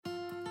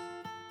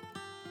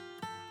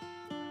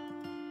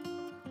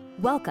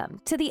Welcome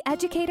to the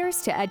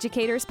Educators to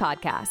Educators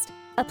podcast,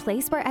 a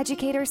place where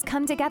educators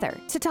come together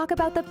to talk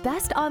about the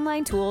best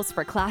online tools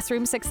for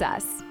classroom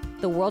success.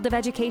 The world of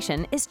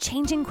education is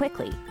changing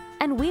quickly,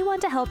 and we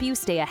want to help you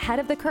stay ahead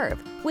of the curve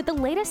with the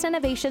latest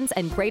innovations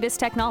and greatest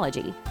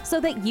technology so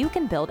that you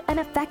can build an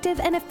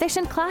effective and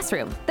efficient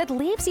classroom that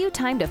leaves you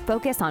time to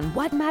focus on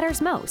what matters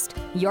most,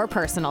 your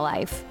personal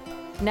life.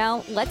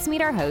 Now, let's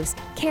meet our host,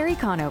 Carrie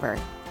Conover.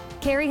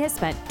 Carrie has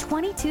spent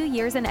 22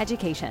 years in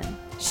education.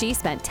 She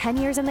spent 10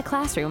 years in the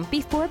classroom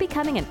before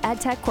becoming an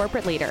EdTech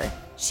corporate leader.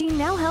 She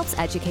now helps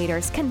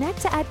educators connect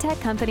to EdTech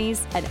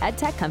companies and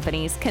EdTech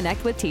companies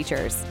connect with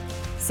teachers.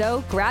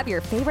 So grab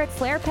your favorite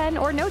Flair pen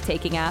or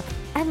note-taking app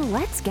and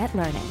let's get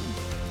learning.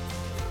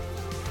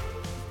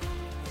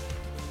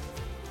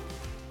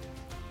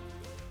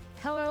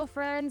 Hello,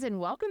 friends, and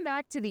welcome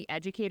back to the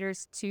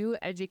Educators to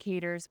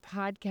Educators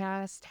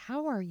podcast.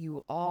 How are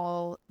you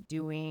all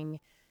doing?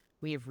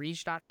 We have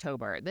reached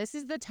October. This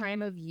is the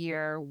time of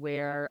year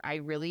where I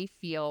really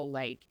feel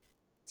like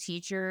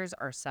teachers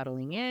are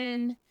settling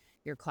in,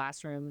 your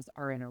classrooms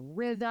are in a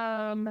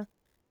rhythm,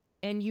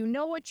 and you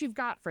know what you've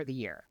got for the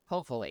year,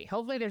 hopefully.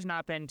 Hopefully there's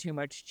not been too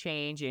much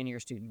change in your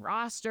student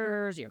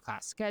rosters, your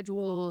class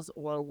schedules,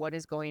 or what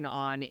is going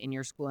on in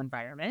your school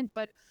environment.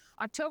 But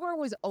October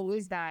was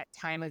always that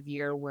time of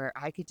year where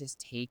I could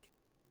just take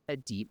a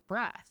deep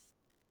breath.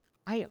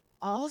 I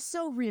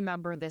also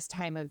remember this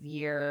time of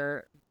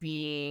year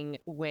being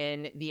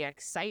when the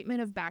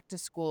excitement of back to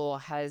school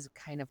has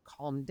kind of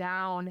calmed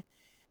down.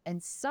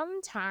 And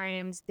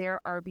sometimes there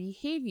are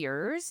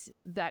behaviors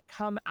that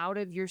come out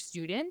of your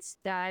students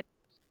that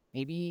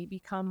maybe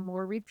become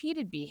more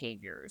repeated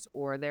behaviors,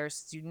 or there's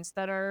students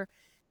that are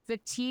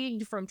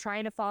fatigued from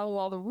trying to follow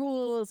all the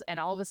rules, and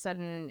all of a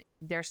sudden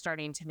they're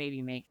starting to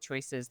maybe make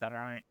choices that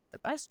aren't the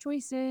best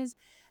choices.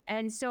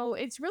 And so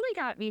it's really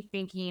got me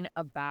thinking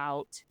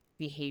about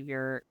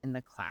behavior in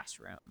the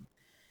classroom.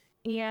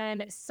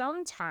 And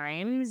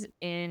sometimes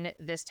in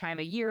this time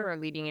of year or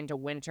leading into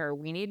winter,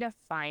 we need to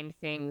find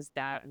things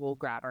that will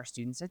grab our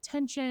students'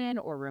 attention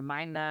or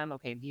remind them,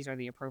 okay, these are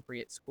the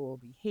appropriate school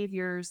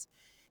behaviors.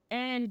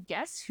 And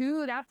guess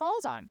who that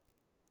falls on?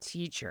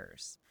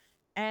 Teachers.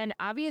 And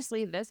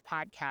obviously, this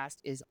podcast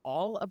is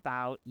all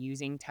about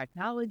using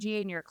technology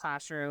in your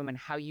classroom and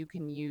how you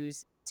can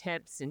use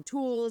tips and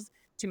tools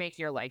to make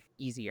your life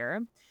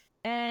easier.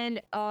 And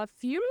a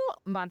few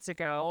months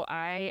ago,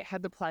 I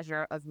had the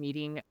pleasure of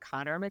meeting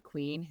Connor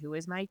McQueen, who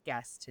is my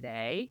guest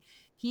today.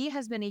 He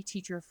has been a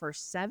teacher for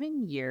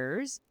 7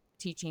 years,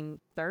 teaching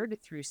 3rd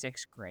through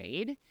 6th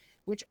grade,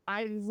 which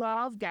I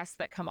love guests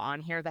that come on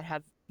here that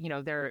have,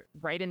 they're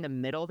right in the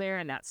middle there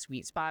in that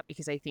sweet spot,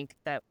 because I think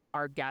that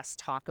our guests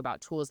talk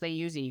about tools they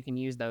use, and you can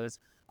use those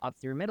up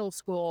through middle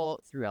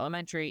school, through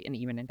elementary, and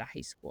even into high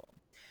school.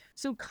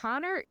 So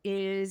Connor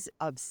is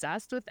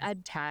obsessed with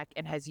ed tech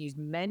and has used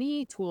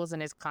many tools in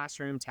his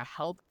classroom to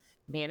help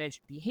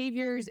manage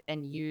behaviors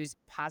and use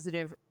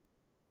positive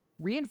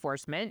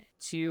reinforcement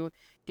to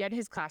get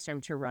his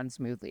classroom to run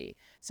smoothly.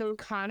 So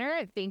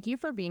Connor, thank you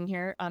for being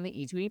here on the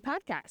E2E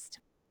podcast.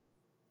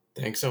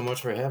 Thanks so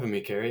much for having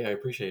me, Carrie. I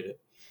appreciate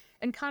it.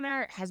 And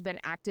Connor has been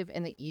active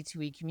in the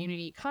E2E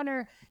community.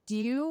 Connor, do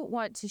you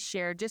want to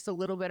share just a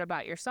little bit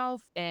about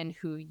yourself and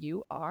who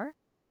you are?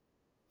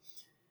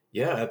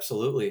 Yeah,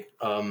 absolutely.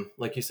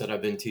 Like you said,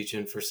 I've been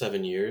teaching for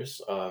 7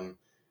 years, 3rd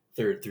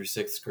through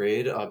 6th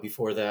grade.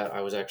 Before that,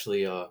 I was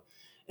actually an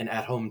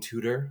at-home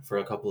tutor for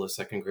a couple of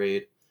 2nd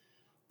grade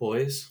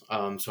boys.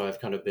 So I've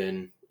kind of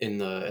been in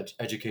the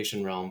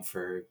education realm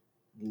for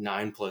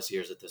 9+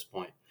 years at this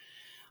point.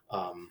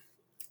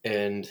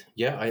 And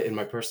yeah, in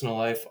my personal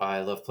life,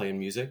 I love playing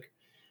music.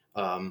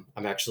 I'm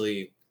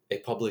actually a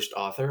published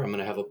author. I'm going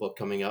to have a book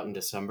coming out in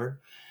December.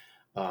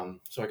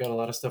 So I got a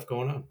lot of stuff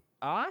going on.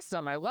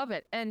 Awesome. I love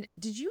it. And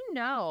did you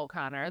know,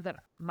 Connor, that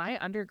my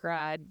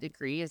undergrad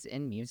degree is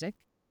in music?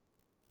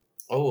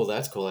 Oh, well,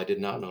 that's cool. I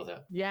did not know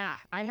that. Yeah,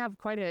 I have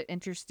quite an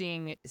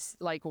interesting,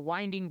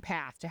 winding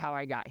path to how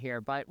I got here,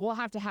 but we'll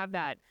have to have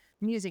that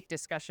music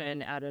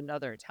discussion at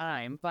another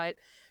time. But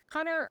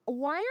Connor,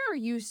 why are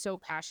you so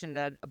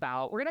passionate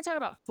about, we're going to talk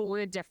about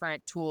 4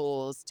 different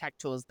tools, tech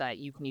tools that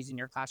you can use in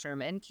your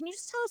classroom. And can you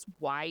just tell us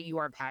why you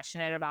are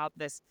passionate about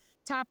this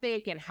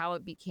topic and how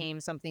it became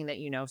something that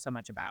you know so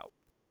much about?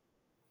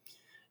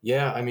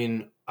 Yeah, I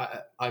mean,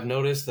 I've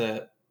noticed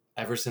that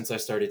ever since I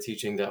started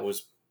teaching, that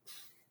was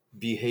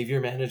behavior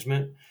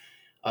management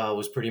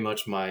was pretty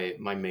much my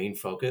main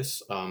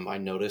focus. I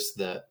noticed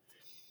that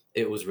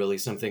it was really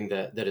something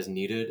that is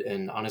needed,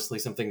 and honestly,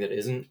 something that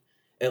isn't,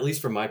 at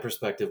least from my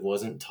perspective,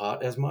 wasn't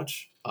taught as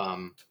much.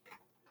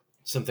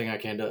 Something I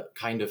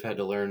kind of had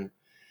to learn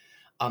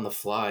on the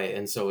fly,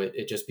 and so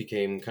it just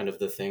became kind of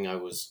the thing I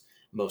was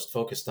most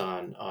focused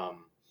on.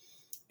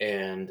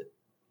 And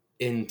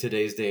in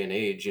today's day and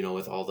age,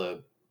 with all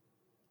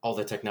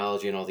the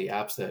technology and all the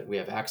apps that we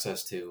have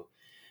access to,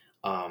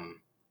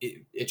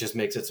 it just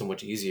makes it so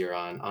much easier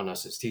on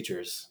us as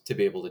teachers to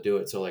be able to do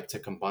it. So to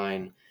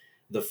combine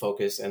the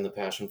focus and the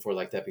passion for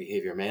that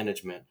behavior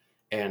management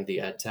and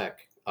the ed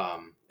tech,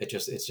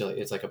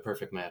 it's like a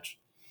perfect match.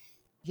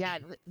 Yeah,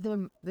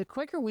 the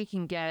quicker we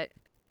can get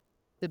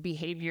the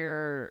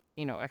behavior,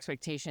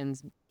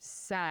 expectations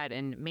set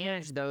and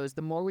manage those,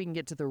 the more we can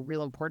get to the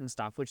real important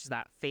stuff, which is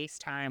that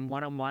FaceTime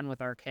one-on-one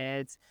with our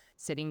kids,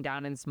 sitting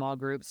down in small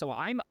groups. So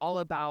I'm all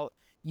about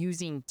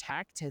using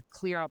tech to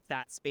clear up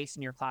that space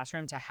in your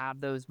classroom to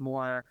have those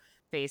more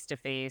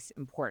face-to-face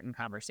important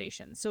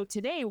conversations. So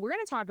today we're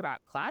going to talk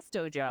about Class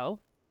Dojo,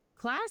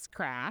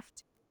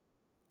 Classcraft,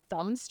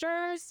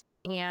 Thumbsters,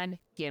 and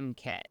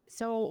Gimkit.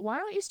 So why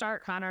don't you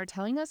start, Connor,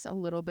 telling us a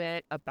little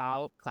bit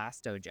about Class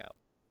Dojo?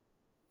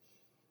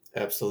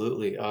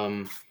 Absolutely.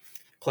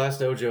 Class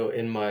Dojo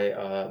in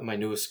my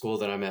newest school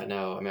that I'm at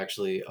now, I'm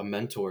actually a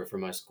mentor for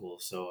my school,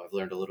 so I've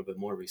learned a little bit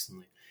more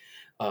recently.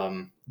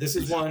 This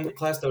is one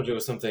Class Dojo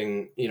is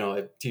something,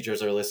 if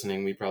teachers are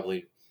listening, we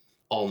probably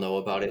all know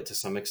about it to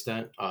some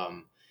extent.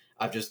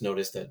 I've just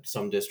noticed that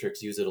some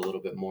districts use it a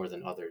little bit more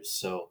than others.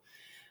 So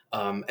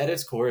at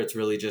its core, it's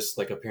really just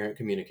like a parent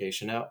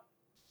communication app.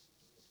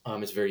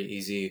 It's very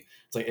easy.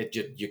 It's like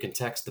you can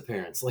text the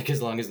parents, like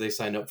as long as they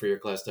sign up for your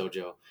Class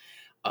Dojo,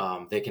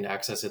 they can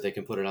access it. They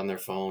can put it on their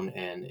phone,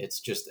 and it's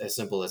just as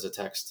simple as a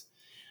text.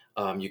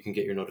 You can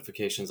get your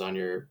notifications on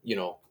your,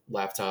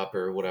 laptop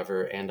or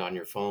whatever, and on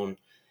your phone.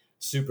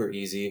 Super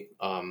easy.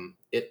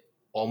 It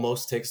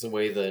almost takes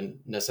away the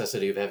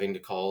necessity of having to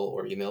call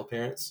or email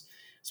parents.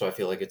 So I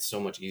feel like it's so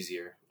much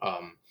easier.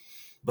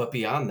 But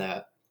beyond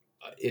that,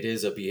 it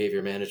is a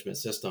behavior management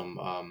system.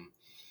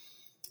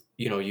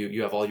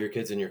 You have all your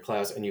kids in your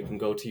class, and you can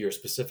go to your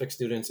specific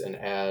students and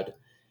add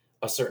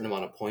a certain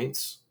amount of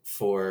points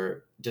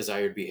for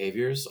desired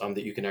behaviors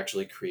that you can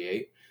actually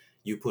create.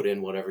 You put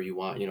in whatever you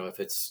want. If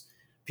it's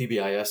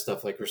PBIS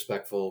stuff like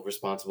respectful,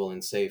 responsible,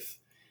 and safe,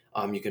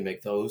 you can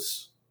make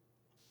those,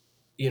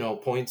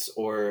 points,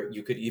 or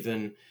you could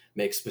even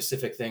make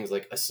specific things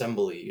like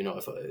assembly.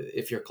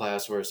 If your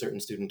class or a certain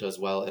student does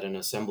well at an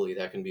assembly,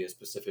 that can be a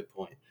specific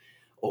point,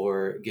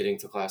 or getting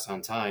to class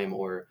on time,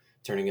 or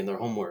turning in their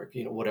homework,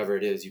 whatever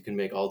it is, you can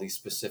make all these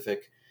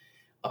specific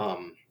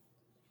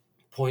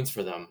points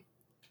for them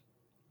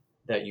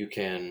that you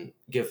can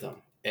give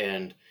them.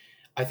 And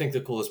I think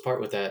the coolest part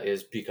with that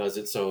is because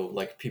it's so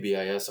like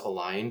PBIS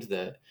aligned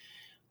that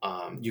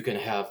you can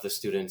have the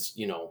students,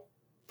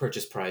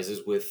 purchase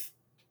prizes with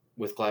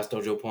Class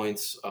Dojo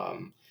points,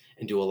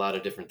 and do a lot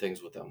of different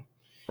things with them.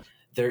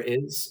 There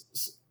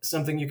is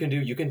something you can do.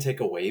 You can take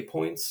away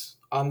points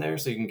on there,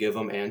 so you can give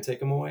them and take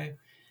them away.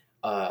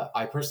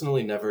 I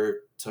personally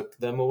never took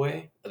them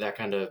away. That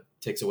kind of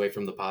takes away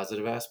from the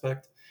positive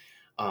aspect.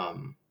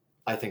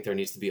 I think there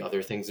needs to be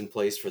other things in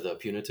place for the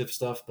punitive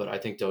stuff, but I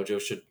think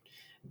dojo should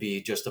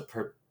be just a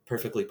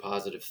perfectly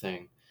positive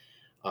thing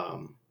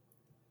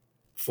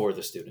for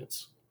the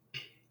students.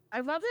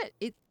 I love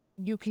it.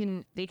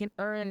 They can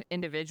earn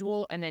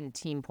individual and then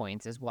team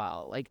points as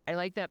well. Like, I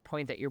like that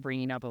point that you're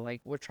bringing up of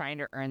like, we're trying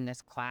to earn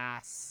this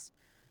class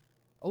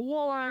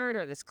award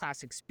or this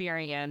class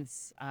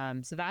experience.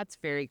 So that's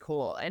very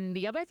cool. And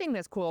the other thing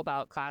that's cool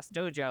about Class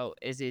Dojo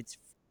is it's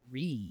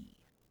free.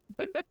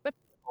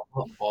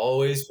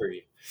 Always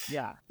free.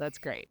 Yeah, that's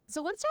great.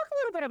 So let's talk a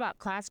little bit about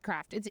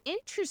Classcraft. It's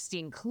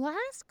interesting.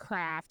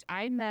 Classcraft,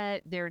 I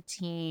met their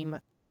team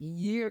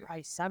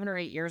 7 or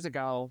 8 years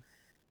ago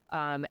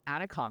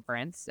at a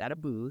conference, at a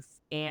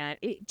booth, and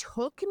it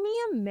took me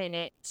a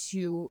minute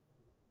to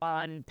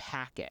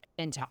unpack it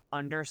and to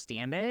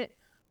understand it.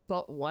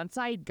 But once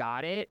I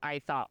got it,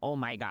 I thought, oh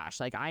my gosh,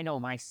 like I know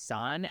my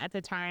son at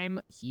the time,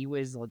 he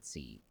was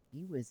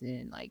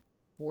in like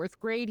 4th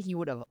grade. He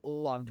would have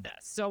loved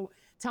this. So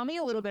tell me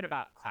a little bit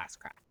about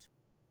Classcraft.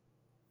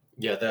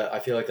 Yeah, I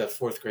feel like that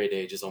 4th grade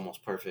age is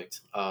almost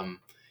perfect.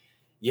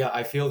 Yeah,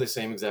 I feel the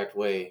same exact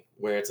way,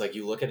 where it's like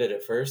you look at it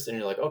at first and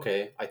you're like,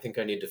 okay, I think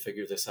I need to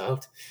figure this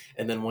out.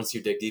 And then once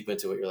you dig deep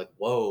into it, you're like,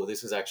 whoa,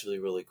 this is actually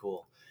really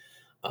cool.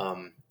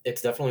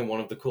 It's definitely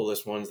one of the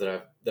coolest ones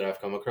that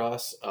I've come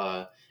across.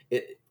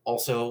 It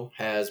also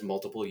has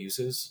multiple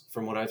uses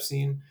from what I've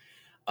seen.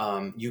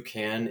 You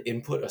can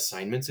input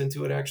assignments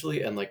into it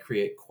actually, and like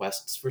create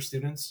quests for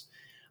students,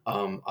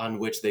 on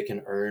which they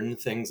can earn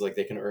things like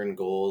they can earn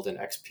gold and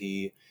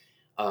XP,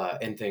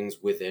 and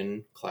things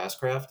within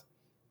Classcraft.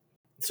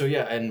 So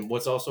yeah, and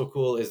what's also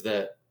cool is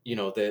that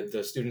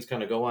the students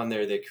kind of go on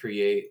there, they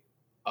create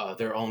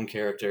their own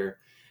character,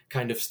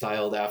 kind of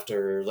styled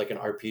after like an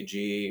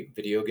RPG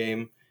video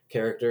game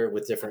character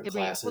with different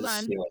classes. Hold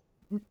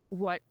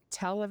on.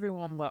 Tell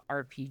everyone what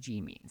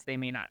RPG means. They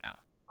may not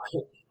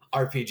know.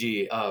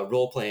 RPG,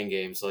 role-playing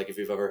games. So like if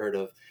you've ever heard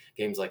of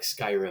games like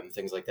Skyrim,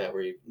 things like that,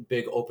 where you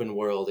big open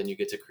world and you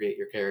get to create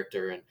your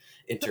character and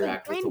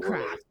interact with the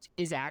world. Minecraft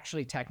is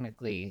actually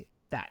technically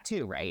that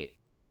too, right?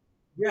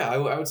 Yeah,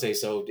 I would say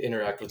so.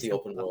 Interact with the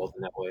open world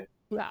in that way.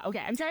 Yeah, okay.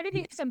 I'm trying to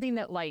think of something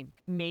that like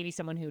maybe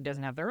someone who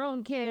doesn't have their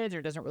own kids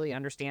or doesn't really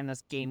understand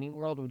this gaming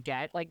world would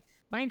get. Like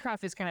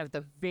Minecraft is kind of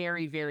the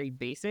very, very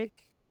basic.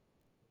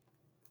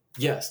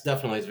 Yes,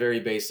 definitely. It's very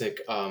basic.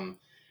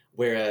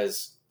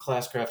 Whereas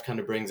Classcraft kind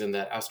of brings in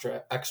that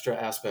extra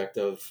aspect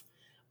of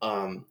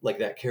like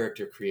that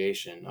character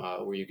creation,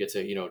 where you get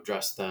to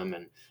dress them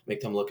and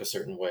make them look a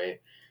certain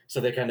way. So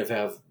they kind of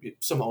have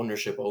some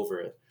ownership over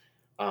it.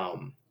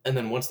 And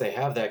then once they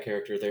have that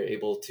character, they're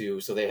able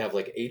to, so they have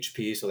like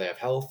HP, so they have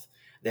health,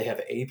 they have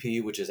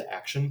AP, which is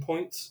action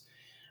points,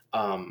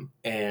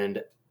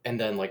 and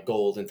then like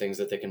gold and things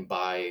that they can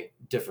buy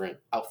different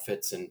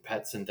outfits and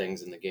pets and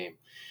things in the game.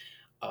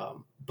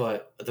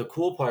 But the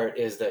cool part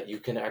is that you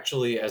can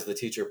actually, as the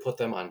teacher, put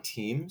them on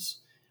teams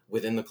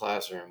within the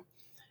classroom.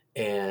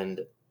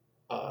 And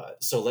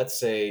so let's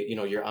say,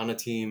 you're on a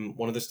team,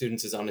 one of the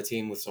students is on a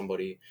team with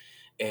somebody,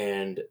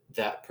 and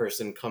that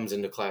person comes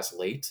into class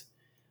late.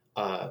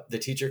 The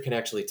teacher can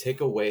actually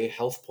take away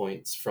health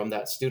points from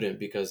that student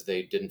because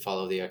they didn't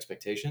follow the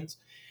expectations.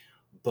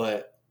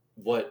 But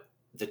what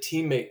the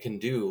teammate can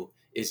do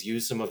is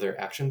use some of their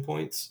action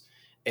points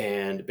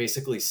and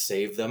basically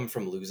save them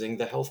from losing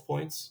the health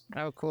points.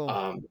 Oh,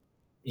 cool.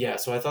 Yeah,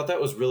 so I thought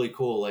that was really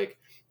cool. Like,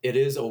 it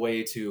is a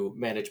way to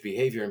manage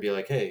behavior and be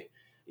like, hey,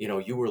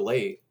 you were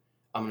late.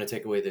 I'm going to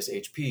take away this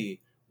HP.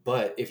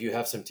 But if you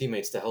have some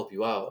teammates to help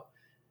you out,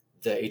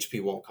 the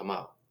HP won't come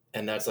out.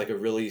 And that's like a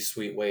really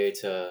sweet way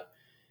to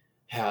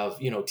have,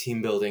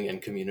 team building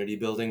and community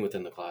building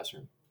within the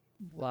classroom.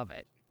 Love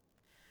it.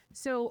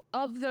 So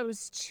of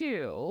those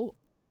two,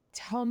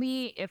 tell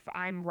me if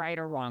I'm right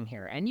or wrong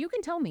here. And you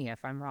can tell me if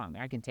I'm wrong.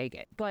 I can take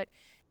it. But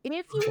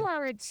if you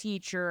are a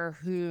teacher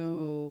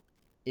who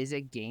is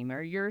a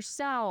gamer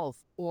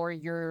yourself, or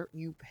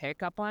you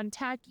pick up on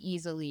tech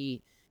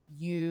easily,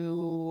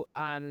 you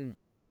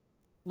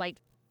like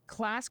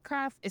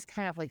Classcraft is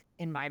kind of like,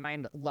 in my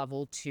mind,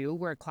 level 2,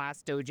 where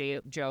Class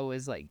Dojo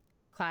is like,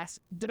 Class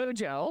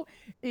Dojo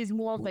is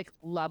more of like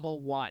level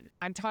 1.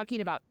 I'm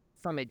talking about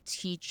from a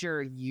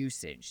teacher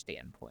usage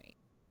standpoint.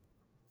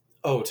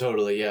 Oh,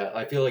 totally. Yeah.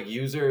 I feel like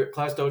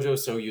Class Dojo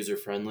is so user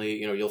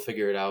friendly, you'll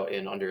figure it out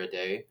in under a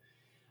day.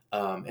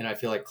 And I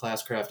feel like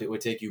Classcraft, it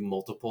would take you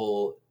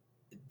multiple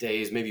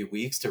days, maybe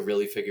weeks, to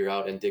really figure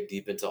out and dig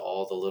deep into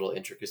all the little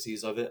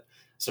intricacies of it.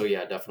 So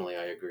yeah, definitely.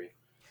 I agree.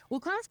 Well,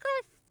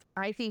 Classcraft,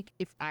 I think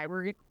if I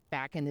were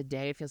back in the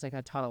day, it feels like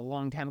I taught a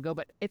long time ago,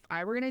 but if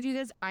I were going to do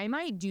this, I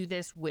might do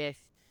this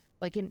with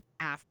like an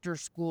after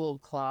school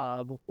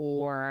club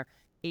or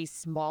a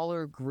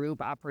smaller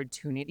group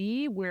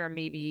opportunity where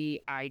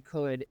maybe I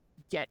could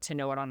get to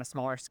know it on a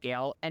smaller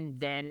scale and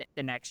then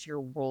the next year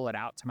roll it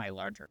out to my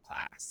larger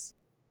class.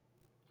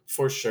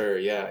 For sure.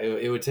 Yeah.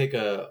 It would take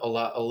a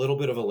little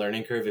bit of a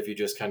learning curve if you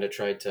just kind of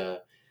tried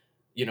to,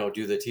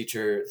 do the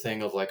teacher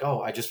thing of like,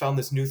 oh, I just found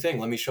this new thing,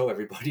 let me show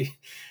everybody.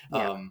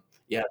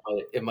 Yeah.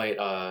 But it might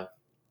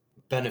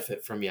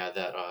benefit from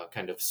that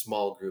kind of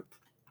small group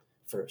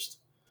first.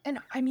 And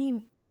I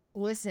mean,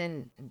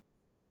 listen,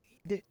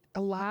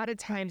 a lot of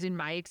times in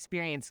my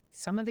experience,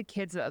 some of the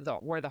kids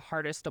that were the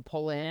hardest to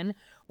pull in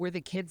were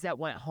the kids that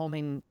went home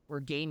and were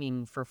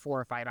gaming for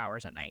 4 or 5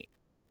 hours a night.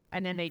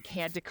 And then they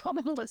had to come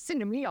and listen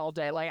to me all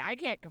day. Like, I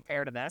can't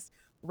compare to this,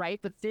 right?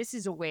 But this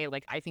is a way,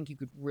 like, I think you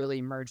could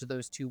really merge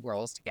those two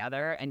worlds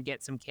together and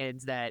get some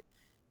kids that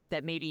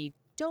maybe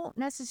don't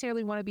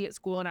necessarily want to be at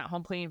school and at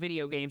home playing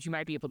video games. You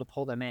might be able to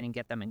pull them in and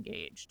get them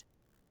engaged.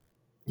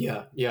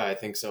 Yeah, I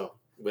think so.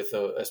 With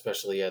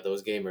especially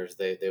those gamers,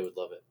 they would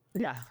love it.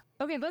 Yeah.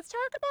 Okay, let's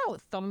talk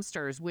about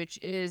Thumbsters, which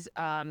is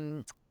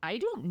I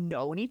don't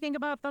know anything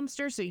about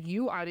Thumbsters, so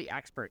you are the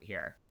expert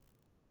here.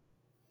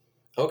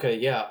 Okay,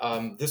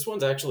 yeah. This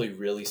one's actually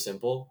really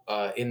simple.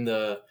 In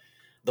the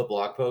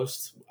blog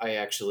post, we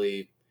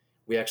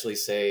actually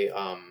say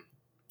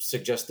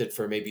suggested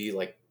for maybe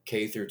like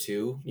K through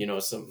 2,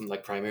 something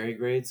like primary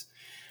grades,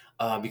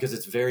 because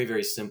it's very,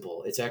 very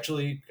simple. It's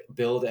actually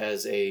billed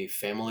as a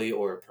family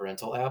or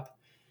parental app,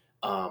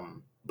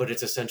 but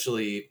it's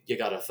essentially, you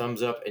got a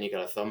thumbs up and you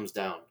got a thumbs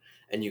down,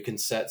 and you can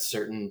set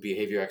certain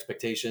behavior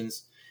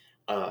expectations.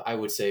 I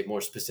would say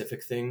more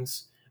specific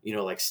things,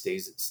 like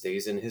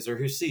stays in his or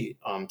her seat,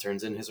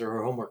 turns in his or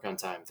her homework on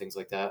time, things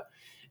like that,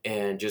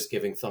 and just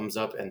giving thumbs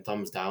up and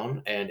thumbs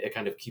down, and it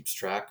kind of keeps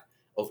track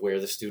of where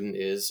the student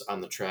is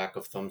on the track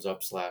of thumbs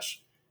up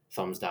 /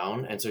 thumbs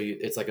down. And so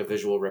it's like a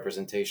visual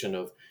representation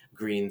of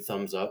green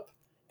thumbs up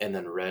and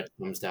then red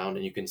thumbs down,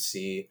 and you can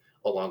see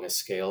along a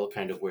scale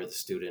kind of where the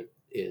student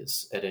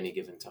is at any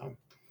given time.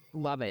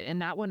 Love it.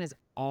 And that one is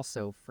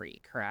also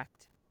free,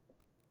 correct?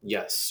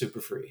 Yes, super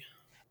free.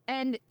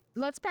 And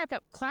let's back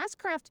up.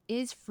 Classcraft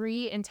is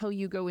free until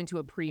you go into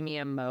a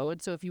premium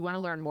mode. So if you want to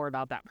learn more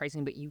about that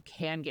pricing, but you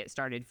can get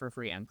started for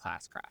free on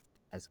Classcraft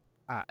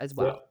as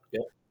well. Yeah.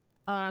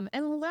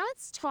 And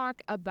let's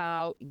talk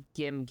about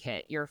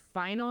GimKit, your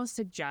final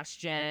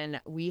suggestion.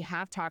 We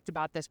have talked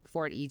about this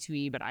before at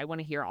E2E, but I want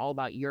to hear all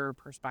about your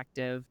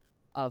perspective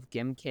of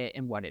GimKit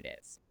and what it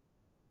is.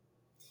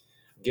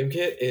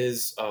 GimKit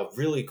is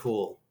really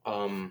cool.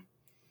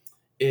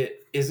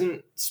 It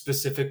isn't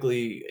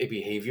specifically a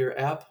behavior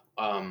app,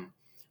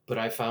 but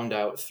I found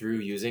out through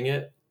using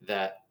it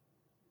that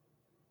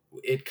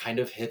it kind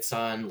of hits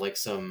on like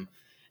some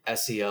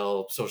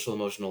SEL, social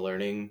emotional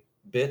learning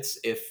bits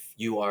if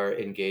you are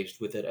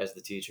engaged with it as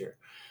the teacher.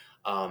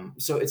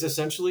 So it's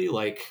essentially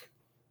like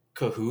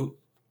Kahoot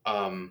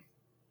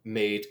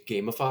made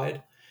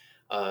gamified.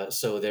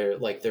 So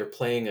they're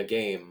playing a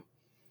game,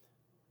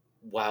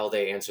 while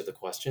they answer the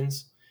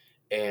questions.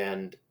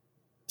 And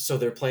so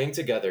they're playing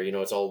together,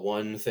 it's all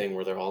one thing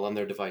where they're all on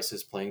their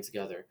devices playing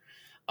together.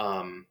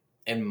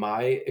 And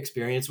my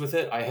experience with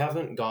it, I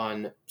haven't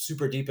gone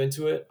super deep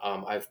into it.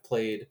 I've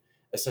played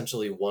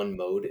essentially one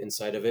mode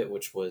inside of it,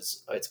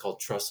 it's called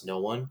Trust No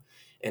One.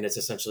 And it's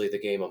essentially the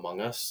game Among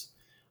Us.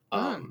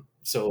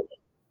 So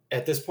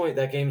at this point,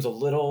 that game's a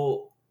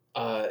little,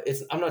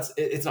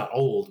 it's not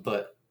old,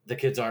 but the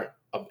kids aren't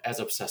as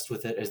obsessed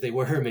with it as they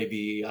were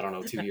maybe, I don't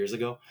know, 2 years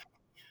ago.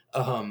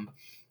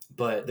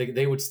 But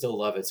they would still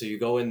love it. So you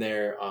go in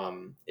there,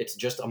 it's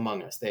just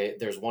Among Us.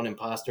 There's one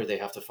imposter, they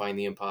have to find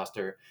the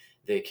imposter.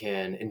 They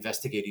can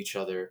investigate each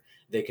other.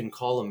 They can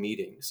call a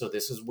meeting. So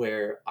this is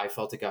where I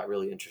felt it got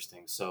really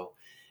interesting. So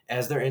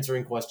as they're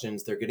answering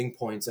questions, they're getting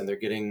points and they're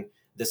getting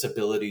this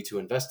ability to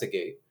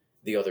investigate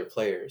the other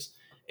players.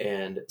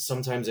 And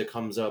sometimes it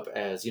comes up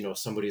as,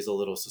 somebody's a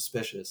little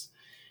suspicious.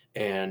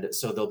 And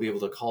so they'll be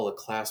able to call a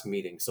class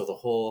meeting. So the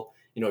whole,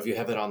 if you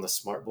have it on the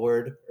smart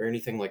board or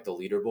anything, like the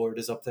leaderboard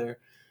is up there,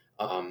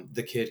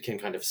 the kid can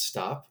kind of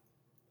stop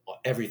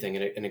everything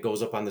and it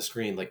goes up on the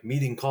screen like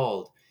meeting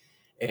called.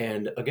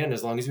 And again,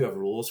 as long as you have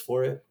rules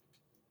for it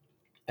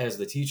as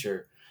the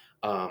teacher,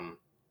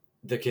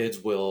 the kids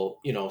will,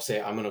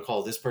 say, I'm going to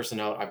call this person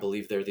out. I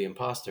believe they're the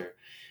imposter.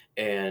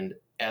 And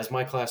as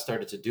my class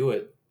started to do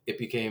it,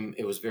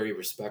 it was very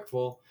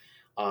respectful.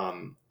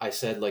 I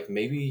said, like,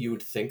 maybe you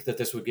would think that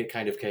this would get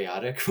kind of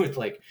chaotic with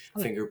like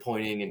finger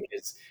pointing and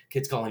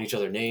kids calling each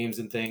other names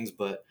and things.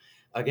 But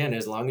again,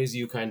 as long as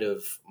you kind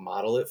of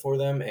model it for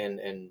them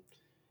and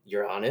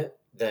you're on it,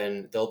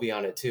 then they'll be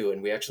on it too.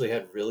 And we actually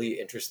had really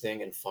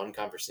interesting and fun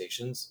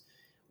conversations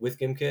with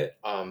Gimkit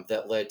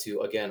that led to,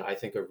 again, I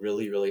think a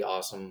really, really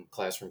awesome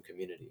classroom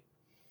community.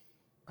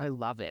 I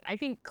love it. I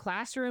think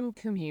classroom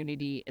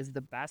community is the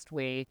best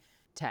way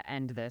to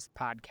end this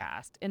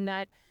podcast, in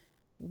that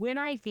when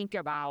I think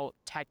about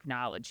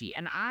technology,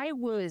 and I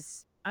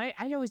always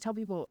tell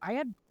people I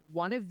had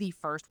one of the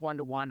first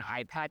one-to-one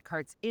iPad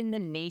carts in the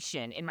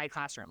nation in my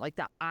classroom. Like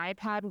the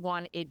iPad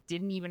 1, it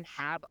didn't even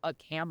have a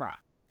camera.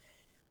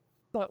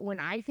 But when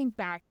I think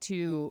back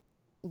to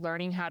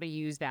learning how to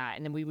use that,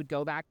 and then we would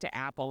go back to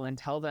Apple and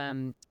tell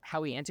them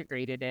how we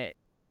integrated it,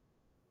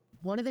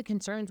 one of the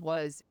concerns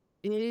was,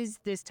 is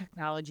this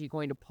technology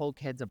going to pull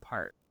kids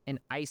apart and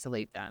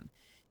isolate them?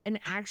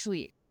 And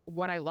actually,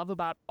 what I love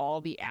about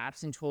all the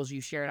apps and tools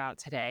you shared out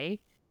today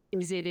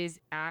is it is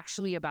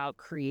actually about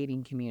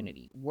creating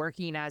community,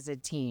 working as a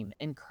team,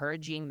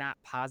 encouraging that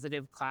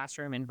positive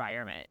classroom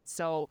environment.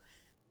 So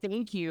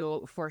thank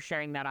you for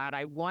sharing that out.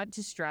 I want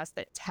to stress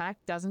that tech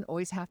doesn't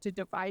always have to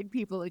divide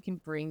people. It can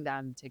bring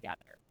them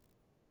together.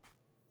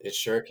 It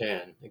sure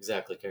can.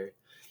 Exactly, Carrie.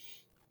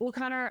 Well,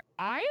 Connor,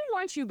 I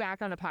want you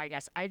back on the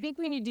podcast. I think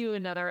we need to do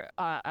another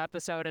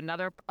episode,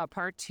 another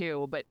part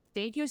 2. But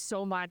thank you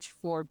so much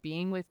for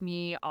being with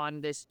me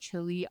on this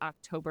chilly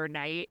October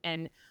night.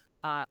 And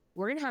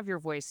we're going to have your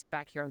voice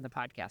back here on the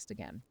podcast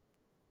again.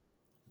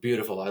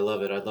 Beautiful. I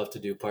love it. I'd love to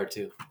do part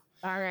 2.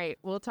 All right.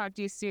 We'll talk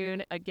to you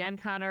soon. Again,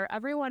 Connor,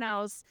 everyone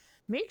else,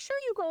 make sure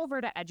you go over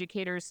to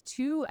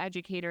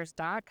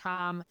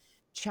educators2educators.com.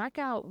 Check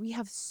out, we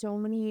have so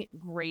many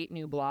great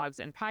new blogs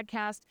and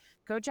podcasts.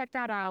 Go check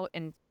that out.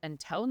 And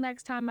until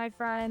next time, my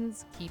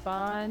friends, keep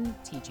on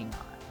teaching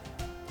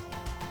on.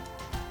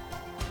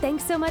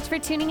 Thanks so much for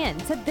tuning in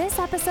to this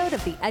episode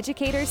of the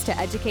Educators to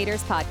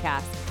Educators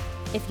podcast.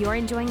 If you're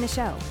enjoying the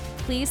show,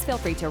 please feel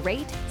free to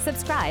rate,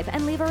 subscribe,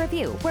 and leave a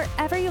review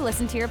wherever you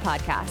listen to your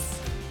podcasts.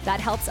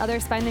 That helps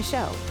others find the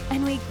show,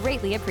 and we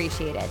greatly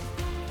appreciate it.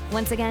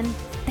 Once again,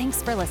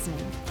 thanks for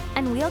listening,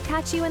 and we'll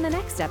catch you in the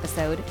next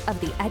episode of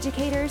the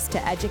Educators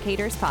to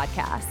Educators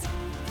podcast.